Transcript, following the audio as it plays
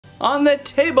On the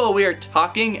table, we are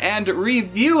talking and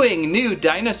reviewing new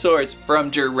dinosaurs from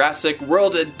Jurassic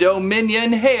World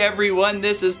Dominion. Hey everyone,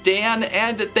 this is Dan,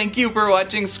 and thank you for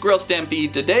watching Squirrel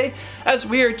Stampede today, as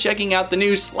we are checking out the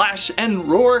new Slash and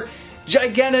Roar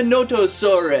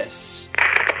Giganotosaurus.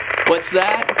 What's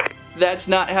that? That's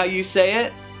not how you say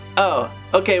it? Oh,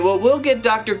 okay, well we'll get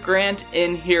Dr. Grant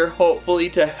in here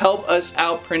hopefully to help us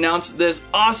out pronounce this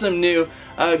awesome new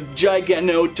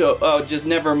just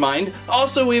never mind.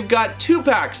 Also, we've got 2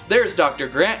 packs. There's Dr.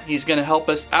 Grant, he's gonna help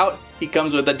us out. He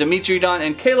comes with a Dimetrodon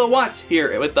and Kayla Watts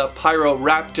here with the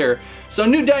Pyroraptor. So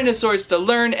new dinosaurs to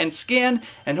learn and scan,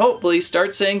 and hopefully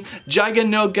start saying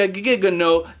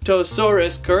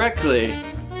Giganotosaurus correctly.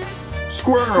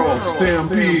 Squirrel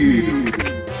Stampede!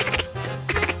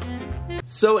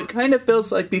 So it kind of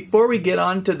feels like before we get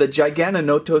on to the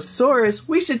Giganotosaurus,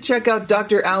 we should check out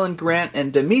Dr. Alan Grant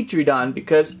and Dimetrodon,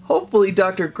 because hopefully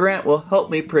Dr. Grant will help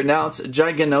me pronounce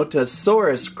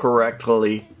Giganotosaurus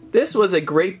correctly. This was a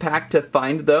great pack to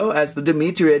find though, as the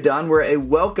Dimetrodon were a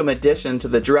welcome addition to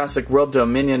the Jurassic World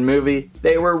Dominion movie.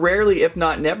 They were rarely, if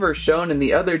not never, shown in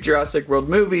the other Jurassic World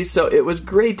movies, so it was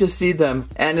great to see them,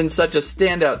 and in such a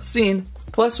standout scene.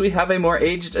 Plus we have a more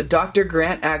aged Dr.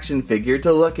 Grant action figure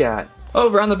to look at.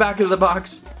 Over on the back of the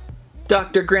box,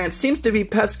 Dr. Grant seems to be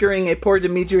pestering a poor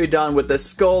Dimetrodon with the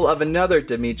skull of another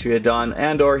Dimetrodon,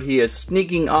 and/or he is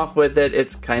sneaking off with it.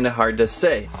 It's kinda hard to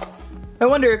say. I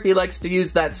wonder if he likes to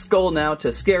use that skull now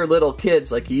to scare little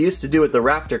kids like he used to do with the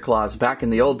raptor claws back in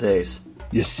the old days.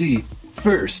 You see,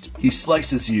 first he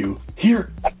slices you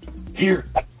here, here,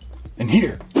 and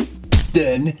here.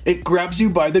 Then it grabs you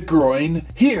by the groin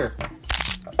here.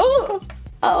 Oh,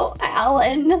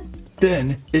 Alan.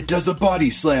 Then it does a body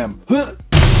slam.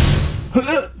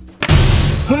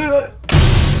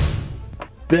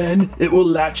 Then it will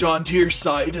latch onto your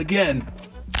side again.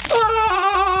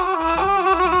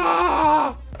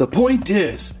 The point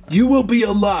is, you will be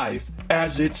alive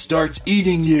as it starts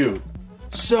eating you.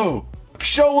 So,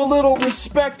 show a little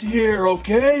respect here,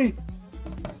 okay?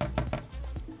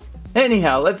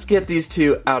 Anyhow, let's get these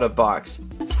 2 out of box.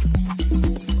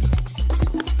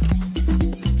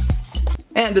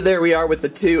 And there we are with the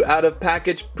 2 out of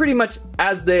package, pretty much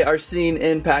as they are seen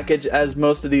in package, as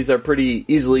most of these are pretty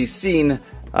easily seen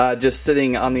just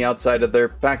sitting on the outside of their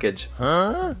package.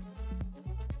 Huh?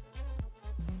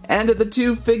 And the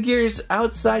 2 figures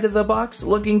outside of the box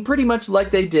looking pretty much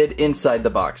like they did inside the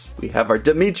box. We have our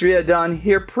Dimetrodon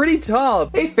here, pretty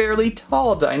tall, a fairly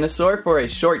tall dinosaur for a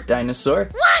short dinosaur.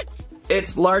 What?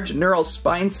 Its large neural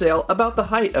spine sail about the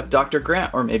height of Dr.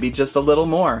 Grant, or maybe just a little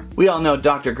more. We all know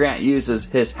Dr. Grant uses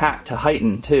his hat to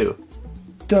heighten too.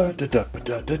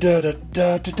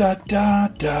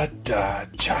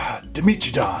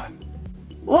 Dimetrodon.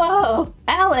 Whoa,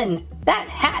 Alan, that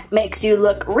hat makes you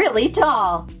look really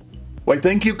tall. Why,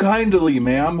 thank you kindly,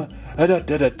 ma'am.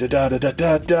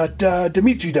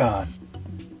 Dimetrodon.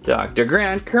 Dr.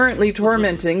 Grant currently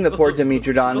tormenting the poor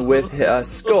Dimetrodon with a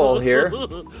skull here.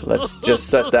 Let's just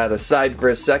set that aside for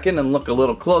a second and look a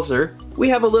little closer. We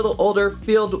have a little older,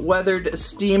 field-weathered,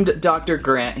 steamed Dr.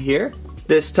 Grant here.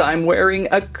 This time wearing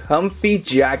a comfy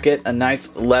jacket, a nice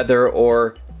leather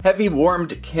or heavy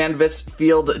warmed canvas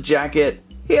field jacket.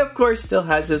 He of course still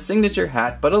has his signature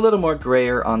hat, but a little more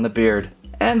grayer on the beard.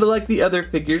 And like the other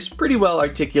figures, pretty well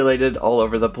articulated all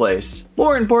over the place.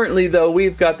 More importantly though,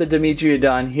 we've got the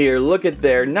Dimetrodon here. Look at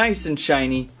there, nice and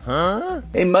shiny. Huh?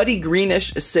 A muddy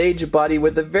greenish sage body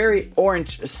with a very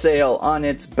orange sail on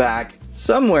its back.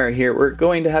 Somewhere here we're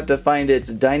going to have to find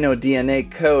its dino DNA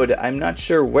code. I'm not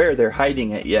sure where they're hiding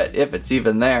it yet, if it's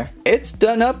even there. It's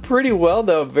done up pretty well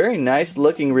though, very nice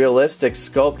looking realistic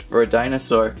sculpt for a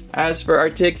dinosaur. As for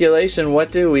articulation,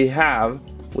 what do we have?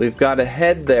 We've got a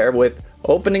head there with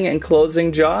opening and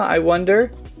closing jaw, I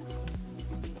wonder?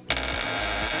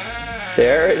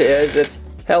 There it is, it's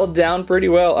held down pretty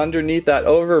well underneath that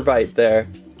overbite there.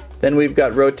 Then we've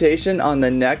got rotation on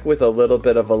the neck with a little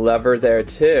bit of a lever there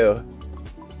too.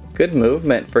 Good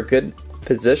movement for good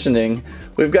positioning.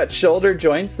 We've got shoulder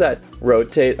joints that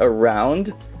rotate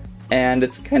around, and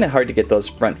it's kind of hard to get those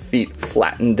front feet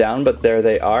flattened down, but there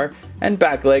they are. And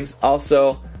back legs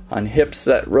also on hips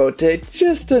that rotate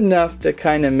just enough to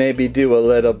kind of maybe do a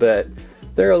little bit.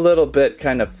 They're a little bit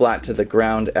kind of flat to the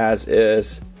ground as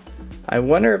is. I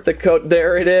wonder if the code,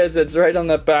 there it is, it's right on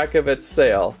the back of its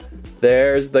sail.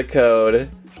 There's the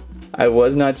code. I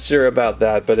was not sure about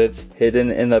that, but it's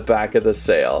hidden in the back of the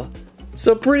sail.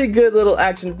 So pretty good little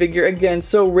action figure. Again,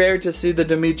 so rare to see the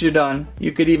Dimetrodon.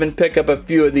 You could even pick up a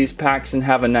few of these packs and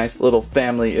have a nice little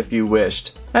family if you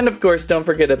wished. And of course, don't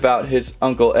forget about his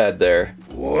Uncle Ed there.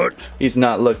 What? He's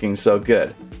not looking so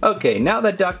good. Okay, now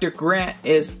that Dr. Grant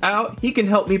is out, he can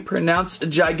help me pronounce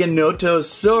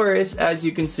Giganotosaurus. As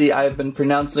you can see, I have been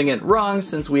pronouncing it wrong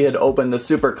since we had opened the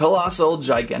super colossal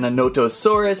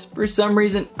Giganotosaurus. For some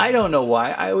reason, I don't know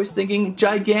why, I was thinking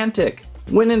gigantic.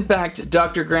 When in fact,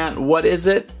 Dr. Grant, what is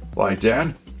it? Why,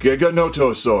 Dan,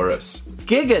 Giganotosaurus.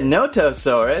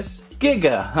 Giganotosaurus?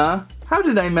 Giga, huh? How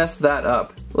did I mess that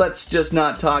up? Let's just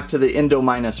not talk to the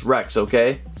Indominus Rex,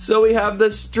 okay? So we have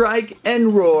the Strike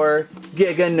and Roar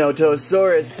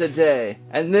Giganotosaurus today.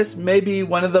 And this may be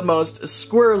one of the most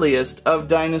squirreliest of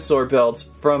dinosaur builds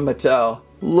from Mattel.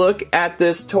 Look at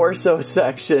this torso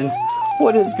section.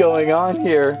 What is going on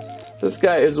here? This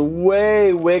guy is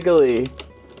way wiggly.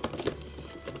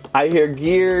 I hear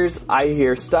gears, I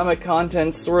hear stomach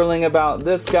contents swirling about.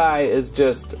 This guy is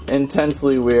just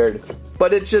intensely weird.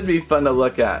 But it should be fun to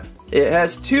look at. It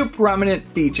has two prominent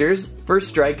features for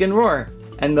Strike and Roar.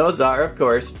 And those are, of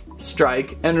course,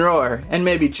 Strike and Roar, and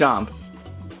maybe Chomp.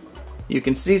 You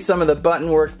can see some of the button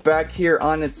work back here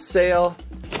on its sail,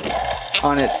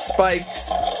 on its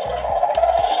spikes.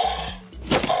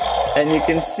 And you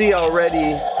can see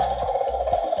already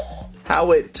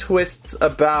how it twists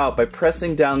about by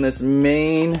pressing down this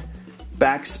main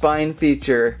back spine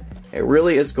feature. It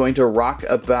really is going to rock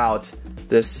about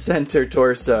this center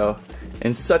torso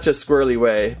in such a squirrely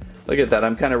way. Look at that,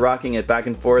 I'm kind of rocking it back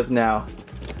and forth now.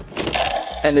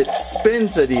 And it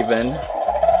spins it even.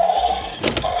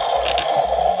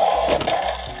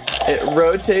 It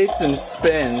rotates and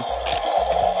spins.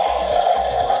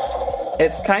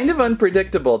 It's kind of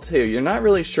unpredictable too. You're not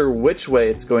really sure which way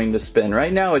it's going to spin.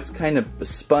 Right now it's kind of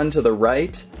spun to the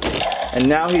right, and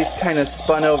now he's kind of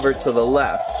spun over to the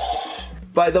left.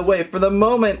 By the way, for the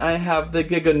moment I have the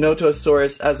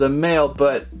Giganotosaurus as a male,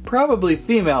 but probably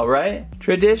female, right?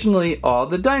 Traditionally, all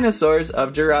the dinosaurs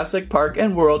of Jurassic Park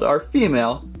and World are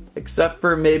female, except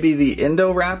for maybe the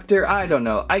Indoraptor. I don't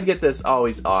know, I get this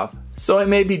always off. So I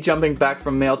may be jumping back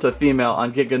from male to female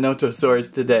on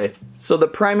Giganotosaurs today. So the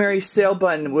primary sail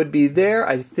button would be there.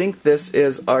 I think this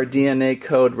is our DNA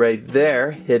code right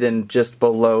there, hidden just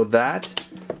below that.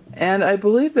 And I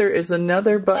believe there is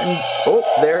another button. Oh,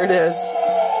 there it is.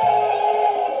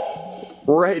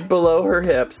 Right below her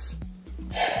hips.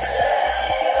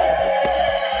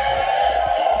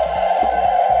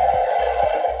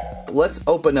 Let's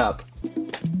open up.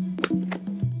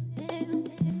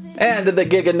 And the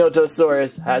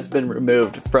Giganotosaurus has been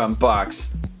removed from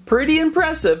box. Pretty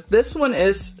impressive. This one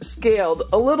is scaled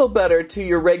a little better to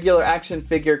your regular action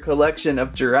figure collection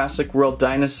of Jurassic World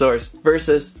dinosaurs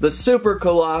versus the super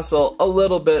colossal, a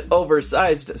little bit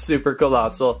oversized super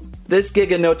colossal. This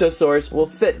Giganotosaurus will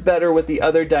fit better with the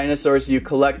other dinosaurs you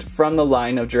collect from the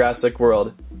line of Jurassic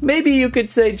World. Maybe you could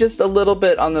say just a little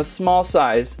bit on the small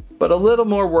size, but a little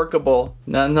more workable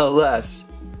nonetheless.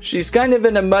 She's kind of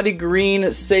in a muddy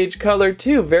green sage color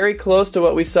too, very close to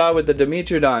what we saw with the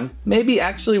Dimetrodon. Maybe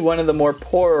actually one of the more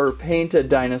poorer painted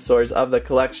dinosaurs of the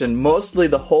collection. Mostly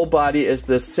the whole body is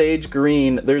this sage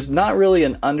green. There's not really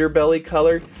an underbelly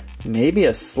color. Maybe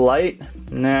a slight?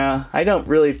 Nah, I don't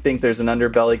really think there's an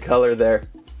underbelly color there.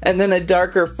 And then a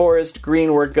darker forest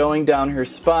green work going down her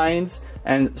spines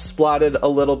and splotted a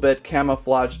little bit,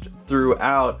 camouflaged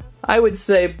throughout. I would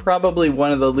say probably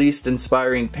one of the least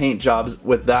inspiring paint jobs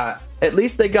with that. At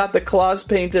least they got the claws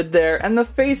painted there, and the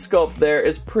face sculpt there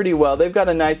is pretty well. They've got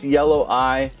a nice yellow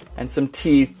eye and some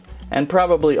teeth, and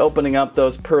probably opening up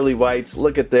those pearly whites.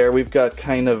 Look at there, we've got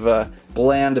kind of a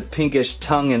bland pinkish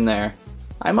tongue in there.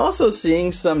 I'm also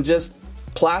seeing some just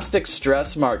plastic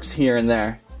stress marks here and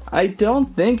there. I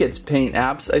don't think it's paint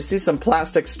apps. I see some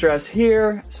plastic stress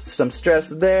here, some stress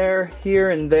there, here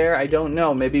and there. I don't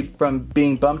know, maybe from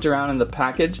being bumped around in the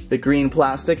package. The green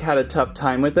plastic had a tough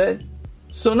time with it.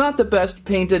 So not the best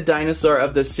painted dinosaur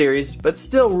of this series, but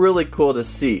still really cool to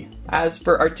see. As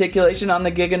for articulation on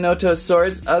the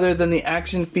Giganotosaurus, other than the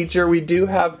action feature, we do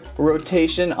have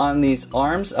rotation on these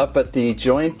arms up at the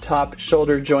joint, top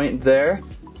shoulder joint there.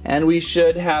 And we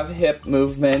should have hip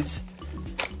movement.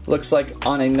 Looks like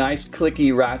on a nice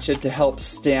clicky ratchet to help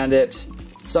stand it.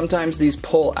 Sometimes these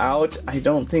pull out. I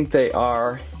don't think they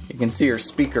are. You can see her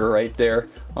speaker right there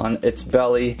on its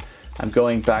belly. I'm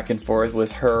going back and forth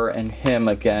with her and him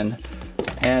again.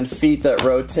 And feet that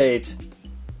rotate.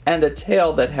 And a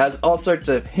tail that has all sorts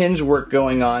of hinge work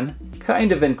going on,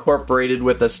 kind of incorporated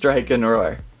with the Strike and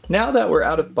Roar. Now that we're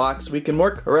out of box, we can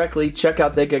more correctly check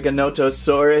out the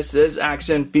Giganotosaurus'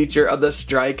 action feature of the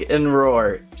Strike and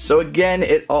Roar. So again,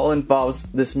 it all involves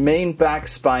this main back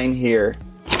spine here.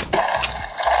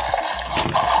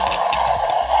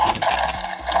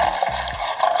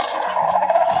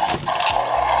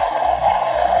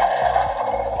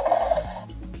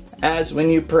 as when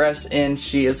you press in,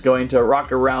 she is going to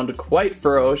rock around quite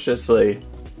ferociously.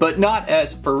 But not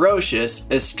as ferocious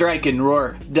as Strike and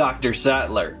Roar Dr.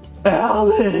 Sattler.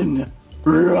 Alan,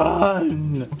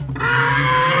 run!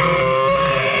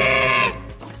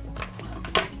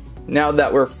 Now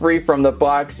that we're free from the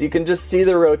box, you can just see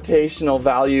the rotational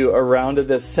value around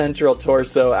this central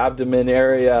torso abdomen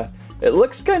area. It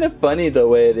looks kind of funny the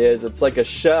way it is. It's like a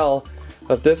shell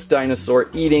of this dinosaur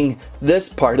eating this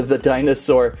part of the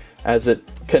dinosaur as it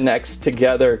connects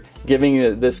together, giving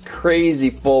it this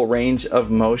crazy full range of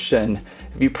motion.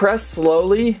 If you press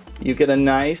slowly, you get a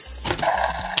nice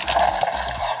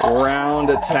round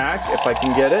attack, if I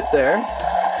can get it there.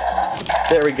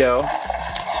 There we go.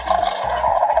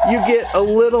 You get a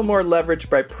little more leverage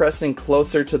by pressing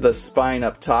closer to the spine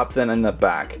up top than in the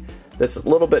back. That's a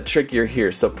little bit trickier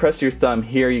here, so press your thumb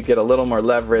here, you get a little more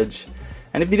leverage.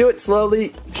 And if you do it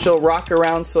slowly, she'll rock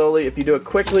around slowly. If you do it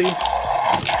quickly,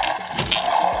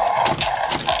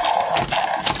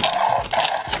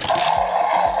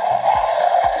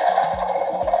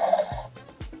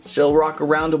 she'll rock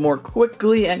around more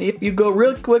quickly, and if you go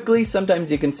real quickly,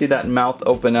 sometimes you can see that mouth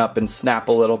open up and snap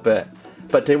a little bit.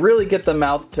 But to really get the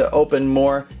mouth to open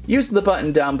more, use the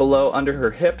button down below under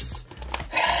her hips.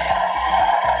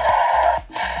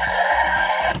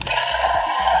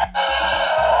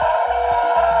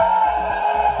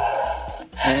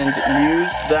 And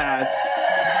use that.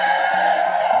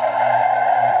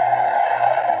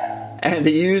 And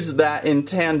use that in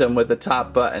tandem with the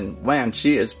top button. Man,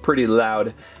 she is pretty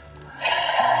loud.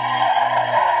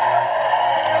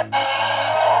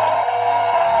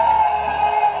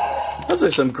 Those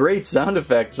are some great sound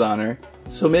effects on her.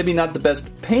 So maybe not the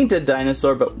best painted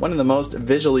dinosaur, but one of the most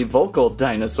visually vocal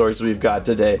dinosaurs we've got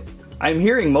today. I'm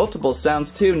hearing multiple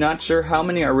sounds too, not sure how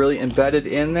many are really embedded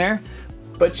in there,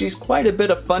 but she's quite a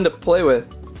bit of fun to play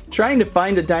with. Trying to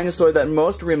find a dinosaur that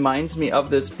most reminds me of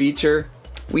this feature.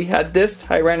 We had this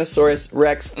Tyrannosaurus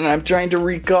Rex, and I'm trying to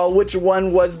recall which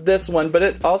one was this one, but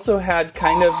it also had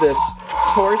kind of this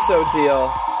torso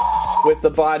deal with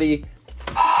the body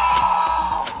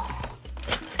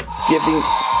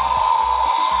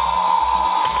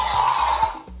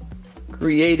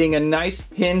creating a nice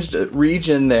hinged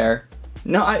region there.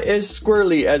 Not as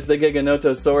squirrely as the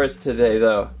Giganotosaurus today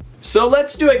though. So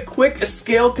let's do a quick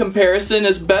scale comparison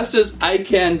as best as I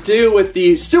can do with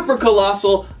the super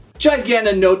colossal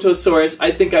Giganotosaurus,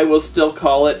 I think I will still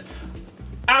call it.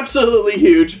 Absolutely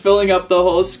huge, filling up the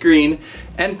whole screen,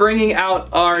 and bringing out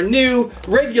our new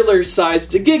regular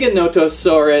sized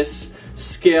Giganotosaurus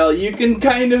scale. You can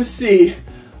kind of see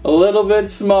a little bit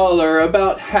smaller,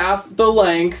 about half the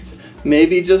length,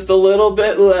 maybe just a little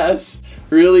bit less,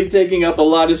 really taking up a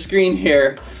lot of screen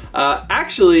here.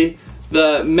 Actually,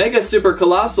 the Mega Super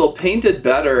Colossal painted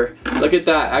better. Look at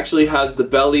that, actually has the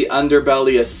belly,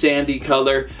 underbelly, a sandy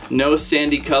color, no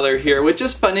sandy color here, which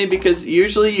is funny because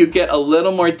usually you get a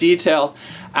little more detail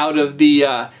out of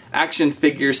the action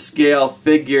figure scale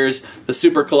figures. The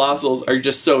Super Colossals are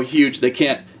just so huge they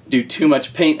can't do too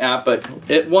much paint at, but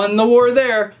it won the war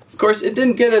there. Of course, it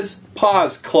didn't get its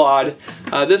paws clawed.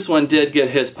 This one did get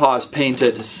his paws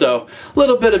painted, so a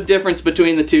little bit of difference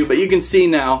between the two, but you can see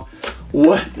now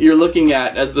what you're looking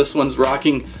at as this one's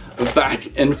rocking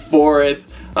back and forth.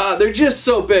 They're just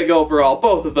so big overall.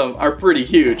 Both of them are pretty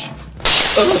huge.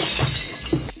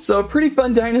 So a pretty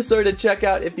fun dinosaur to check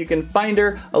out if you can find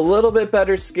her. A little bit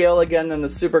better scale again than the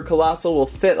Super Colossal, will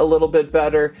fit a little bit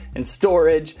better in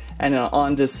storage and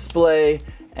on display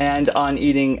and on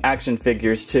eating action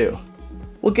figures too.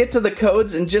 We'll get to the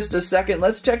codes in just a second.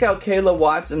 Let's check out Kayla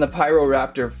Watts and the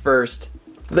Pyroraptor first.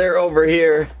 They're over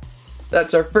here.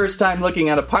 That's our first time looking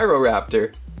at a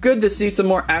Pyroraptor. Good to see some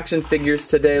more action figures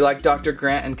today like Dr.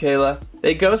 Grant and Kayla.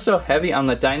 They go so heavy on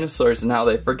the dinosaurs now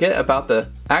they forget about the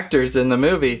actors in the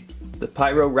movie. The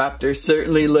Pyroraptor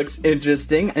certainly looks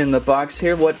interesting. In the box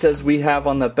here, what does we have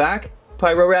on the back?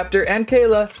 Pyroraptor and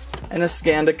Kayla, and a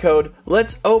Scanda code.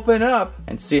 Let's open up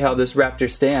and see how this raptor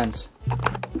stands.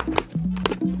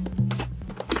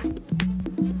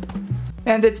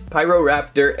 And it's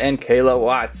Pyroraptor and Kayla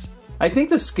Watts. I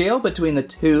think the scale between the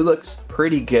two looks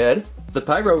pretty good. The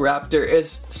Pyroraptor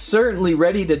is certainly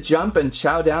ready to jump and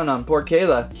chow down on poor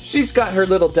Kayla. She's got her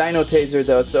little dino taser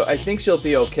though, so I think she'll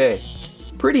be okay.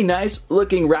 Pretty nice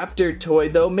looking raptor toy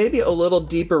though, maybe a little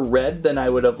deeper red than I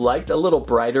would have liked. A little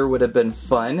brighter would have been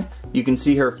fun. You can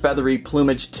see her feathery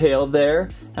plumage tail there,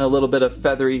 and a little bit of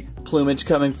feathery plumage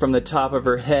coming from the top of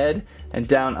her head and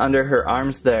down under her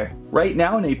arms there. Right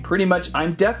now in a pretty much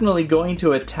I'm definitely going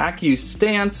to attack you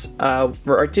stance.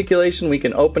 For articulation we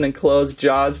can open and close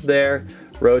jaws there,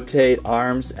 rotate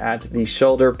arms at the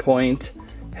shoulder point.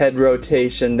 head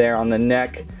rotation there on the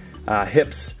neck,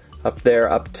 hips up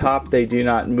there up top, they do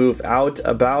not move out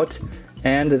about,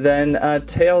 and then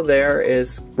tail there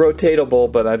is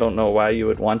rotatable, but I don't know why you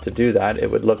would want to do that.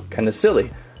 It would look kind of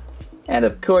silly. And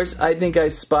of course, I think I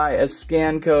spy a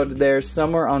scan code there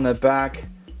somewhere on the back.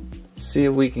 See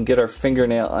if we can get our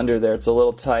fingernail under there. It's a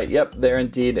little tight. Yep, there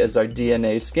indeed is our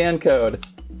DNA scan code.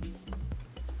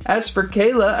 As for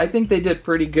Kayla, I think they did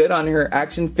pretty good on her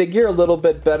action figure, a little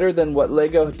bit better than what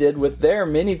Lego did with their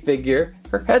minifigure.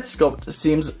 Her head sculpt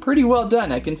seems pretty well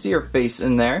done. I can see her face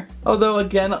in there. Although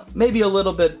again, maybe a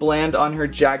little bit bland on her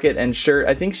jacket and shirt.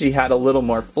 I think she had a little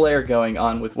more flair going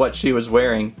on with what she was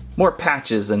wearing. More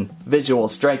patches and visual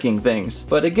striking things.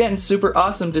 But again, super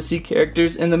awesome to see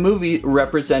characters in the movie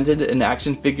represented in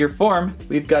action figure form.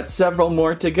 We've got several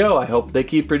more to go. I hope they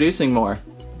keep producing more.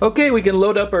 Okay, we can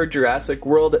load up our Jurassic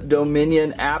World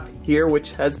Dominion app here,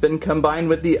 which has been combined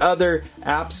with the other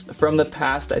apps from the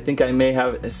past. I think I may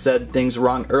have said things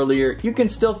wrong earlier. You can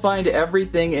still find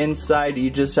everything inside. You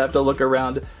just have to look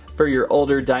around for your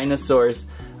older dinosaurs.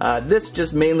 This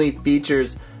just mainly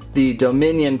features the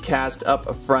Dominion cast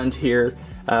up front here.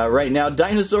 Right now,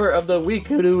 Dinosaur of the Week,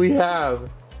 who do we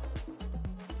have?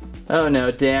 Oh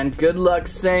no, Dan, good luck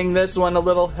saying this one. A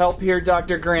little help here,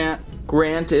 Dr. Grant.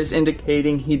 Grant is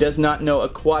indicating he does not know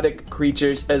aquatic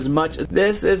creatures as much.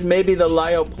 This is maybe the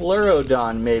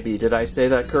Dimetrodon, maybe. Did I say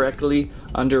that correctly?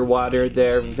 Underwater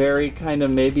there. Very kind of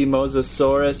maybe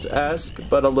Mosasaurus-esque,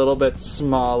 but a little bit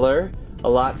smaller. A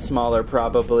lot smaller,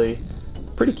 probably.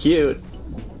 Pretty cute.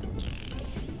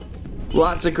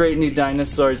 Lots of great new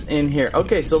dinosaurs in here.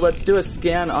 Okay, so let's do a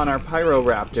scan on our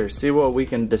Pyroraptor. See what we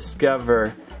can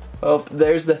discover. Oh,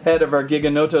 there's the head of our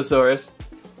Giganotosaurus.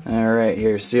 Alright,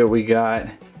 here, see what we got.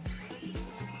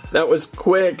 That was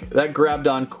quick. That grabbed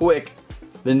on quick.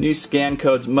 The new scan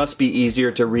codes must be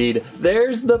easier to read.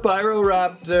 There's the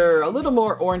Pyroraptor. A little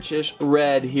more orangish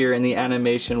red here in the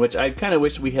animation, which I kind of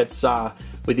wish we had saw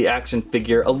with the action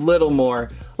figure. A little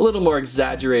more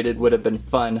exaggerated would have been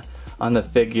fun on the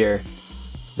figure.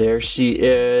 There she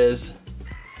is.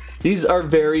 These are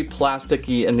very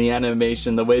plasticky in the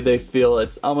animation, the way they feel.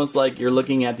 It's almost like you're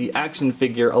looking at the action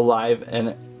figure alive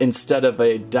and instead of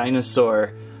a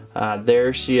dinosaur.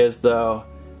 There she is though.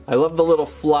 I love the little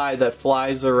fly that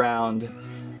flies around.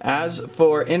 As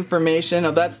for information,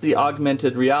 oh, that's the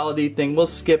augmented reality thing. We'll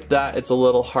skip that. It's a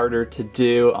little harder to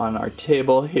do on our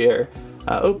table here.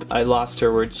 Oop, I lost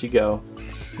her. Where'd she go?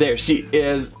 There she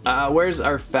is. Where's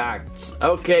our facts?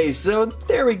 Okay, so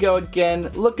there we go again.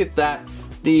 Look at that.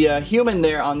 The human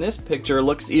there on this picture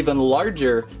looks even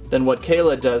larger than what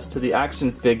Kayla does to the action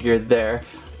figure there.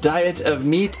 Diet of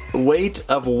meat, weight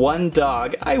of 1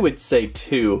 dog, I would say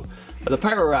 2. The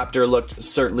Pyroraptor looked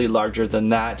certainly larger than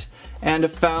that, and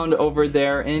found over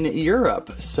there in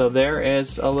Europe. So there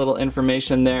is a little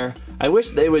information there. I wish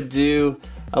they would do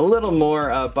a little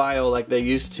more bio like they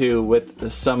used to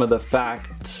with some of the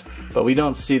facts, but we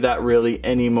don't see that really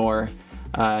anymore.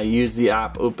 Use the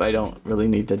app. Oop, I don't really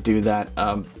need to do that.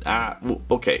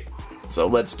 Okay, so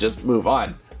let's just move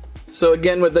on. So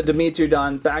again with the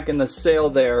Dimetrodon back in the sale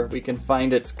there, we can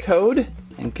find its code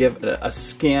and give it a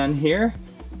scan here.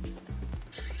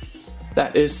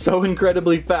 That is so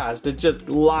incredibly fast. It just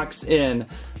locks in.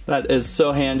 That is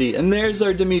so handy. And there's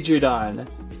our Dimetrodon.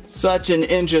 Such an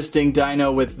interesting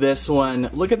dino with this one.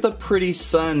 Look at the pretty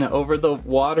sun over the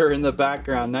water in the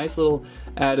background. Nice little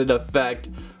added effect.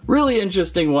 Really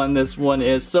interesting one this one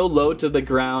is. So low to the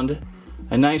ground.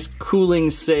 A nice cooling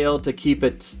sail to keep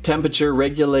its temperature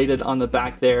regulated on the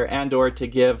back there, and or to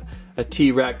give a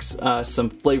T-Rex some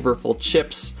flavorful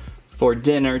chips for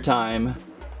dinner time.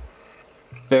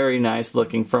 Very nice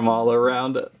looking from all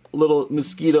around. Little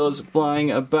mosquitoes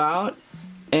flying about.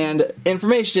 And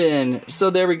information. So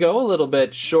there we go, a little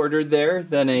bit shorter there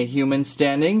than a human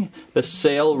standing. The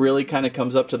sail really kind of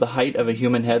comes up to the height of a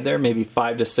human head there, maybe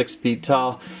 5 to 6 feet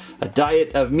tall. A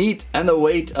diet of meat and the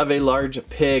weight of a large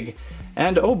pig.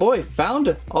 And oh boy,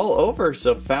 found all over.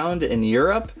 So found in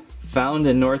Europe, found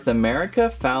in North America,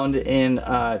 found in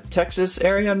Texas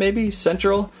area, maybe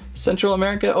Central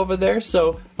America over there.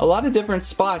 So a lot of different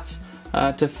spots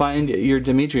to find your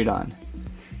Dimetrodon.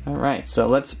 Alright, so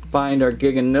let's find our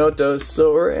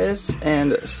Giganotosaurus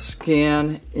and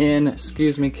scan in,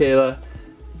 excuse me Kayla,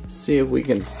 see if we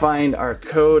can find our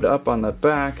code up on the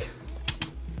back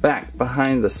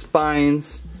behind the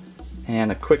spines,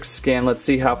 and a quick scan. Let's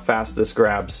see how fast this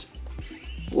grabs.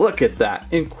 Look at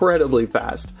that, incredibly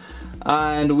fast.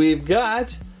 And we've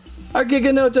got our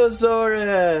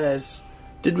Giganotosaurus.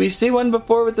 Did we see one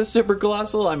before with the super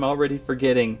colossal? I'm already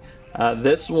forgetting.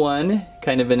 This one,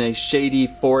 kind of in a shady,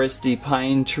 foresty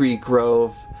pine tree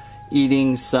grove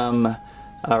eating some,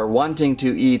 or wanting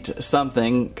to eat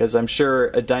something, because I'm sure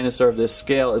a dinosaur of this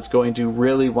scale is going to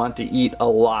really want to eat a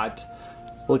lot.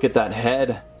 Look at that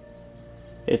head.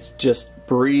 It's just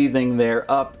breathing there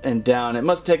up and down. It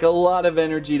must take a lot of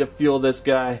energy to fuel this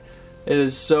guy. It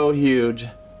is so huge.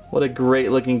 What a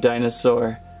great looking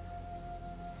dinosaur.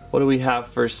 What do we have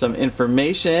for some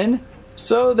information?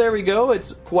 So there we go,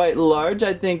 it's quite large.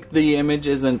 I think the image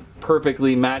isn't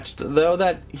perfectly matched though.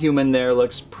 That human there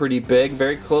looks pretty big,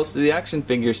 very close to the action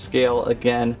figure scale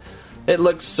again. It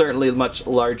looked certainly much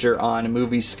larger on a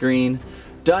movie screen.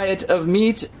 Diet of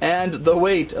meat and the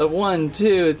weight of 1,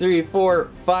 2, 3, 4,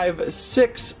 5,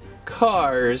 6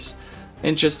 cars.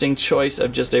 Interesting choice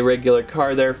of just a regular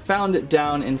car there. Found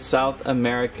down in South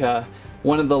America.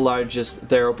 One of the largest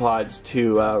theropods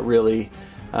to really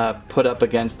put up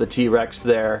against the T-Rex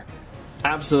there.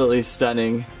 Absolutely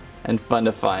stunning and fun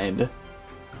to find.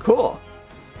 Cool.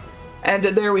 And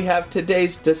there we have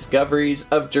today's discoveries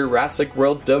of Jurassic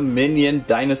World Dominion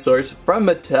dinosaurs from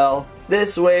Mattel.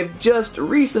 This wave just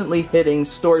recently hitting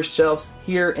store shelves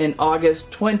here in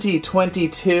August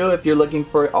 2022. If you're looking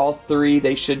for all three,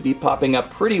 they should be popping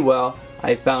up pretty well.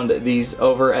 I found these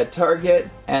over at Target,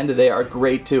 and they are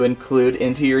great to include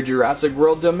into your Jurassic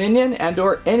World Dominion and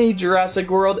or any Jurassic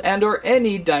World and or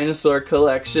any dinosaur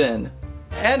collection.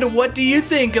 And what do you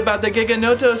think about the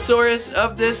Giganotosaurus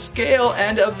of this scale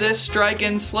and of this strike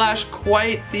and slash?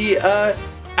 Quite the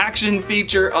action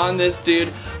feature on this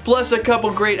dude, plus a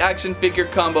couple great action figure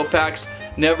combo packs.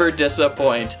 Never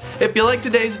disappoint. If you like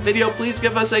today's video, please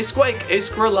give us a squike, a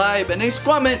squirrelibe, and a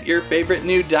squamment, your favorite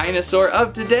new dinosaur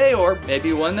of today, or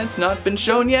maybe one that's not been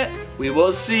shown yet. We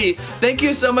will see. Thank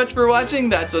you so much for watching.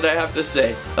 That's what I have to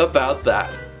say about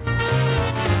that.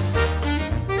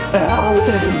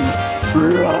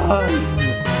 Alan, run!